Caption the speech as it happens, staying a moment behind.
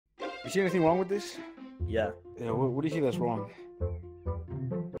You see anything wrong with this? Yeah. Yeah. What do you see that's wrong?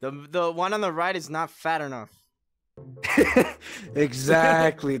 The one on the right is not fat enough.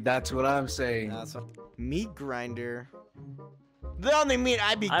 Exactly. That's what I'm saying. That's what meat grinder. The only meat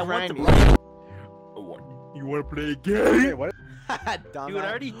I be I want to grinding. You want to play a game? Hey, what? Dude, I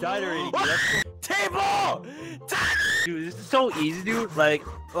already died already. Table! Dude, this is so easy, dude. Like.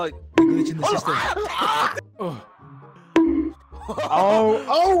 Glitch in the system. Oh. Oh!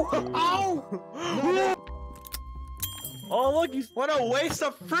 Oh, look, he's. What a waste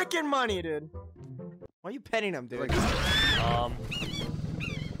of freaking money, dude. Why are you petting him, dude?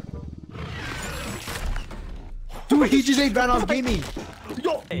 Dude, he just ate Vanoss Gaming.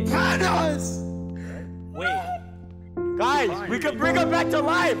 Yo, Vanoss! Wait. Guys, we can bring him back to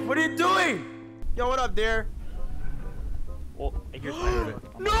life. What are you doing? Yo, what up, dear? Oh, I heard it.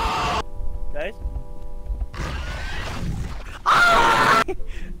 No! Guys?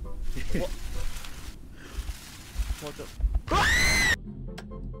 What the?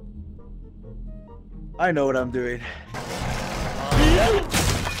 I know what I'm doing.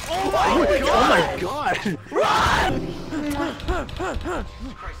 Oh my god! Run!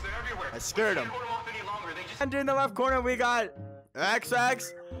 I scared him. And in the left corner, we got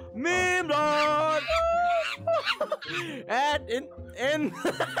XX Meme Lord. And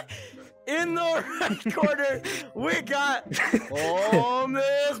in the right corner, we got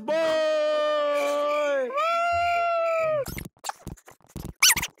Homeless Boy.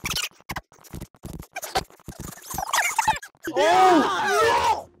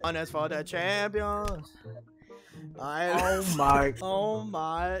 Oh! On us for the champions. Oh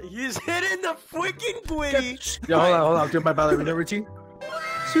my! He's hitting the freaking Gwitty. Yo, hold on. Do my ballerina routine.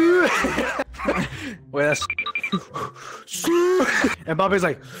 Wait, that's. And Bobby's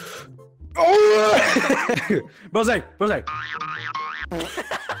like, oh! Bro's like.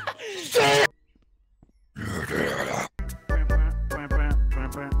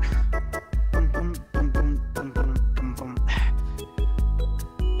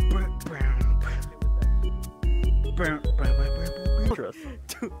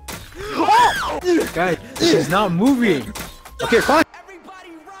 Guys, she's not moving. Okay, fine. Everybody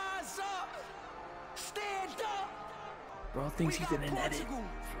rise up. Stand up. Bro thinks he's in an edit.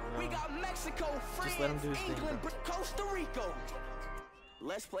 We got Mexico, France, let him do his thing, England, Costa Rica.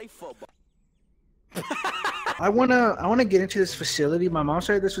 Let's play football. I wanna get into this facility. My mom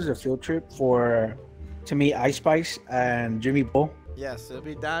said this was a field trip to meet Ice Spice and Jimmy Bull. Yes, it'll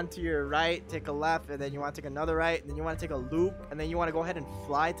be down to your right, take a left, and then you want to take another right, and then you want to take a loop, and then you want to go ahead and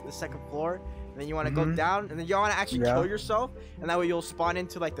fly to the second floor, and then you want to go down, and then you want to actually kill yourself, and that way you'll spawn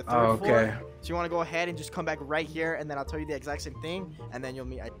into like the third floor. So you want to go ahead and just come back right here, and then I'll tell you the exact same thing, and then you'll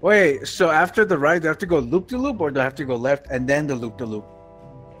meet. Wait, so after the right, do I have to go loop to loop, or do I have to go left and then the loop to loop?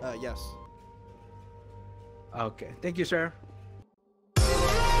 Yes. Okay, thank you, sir.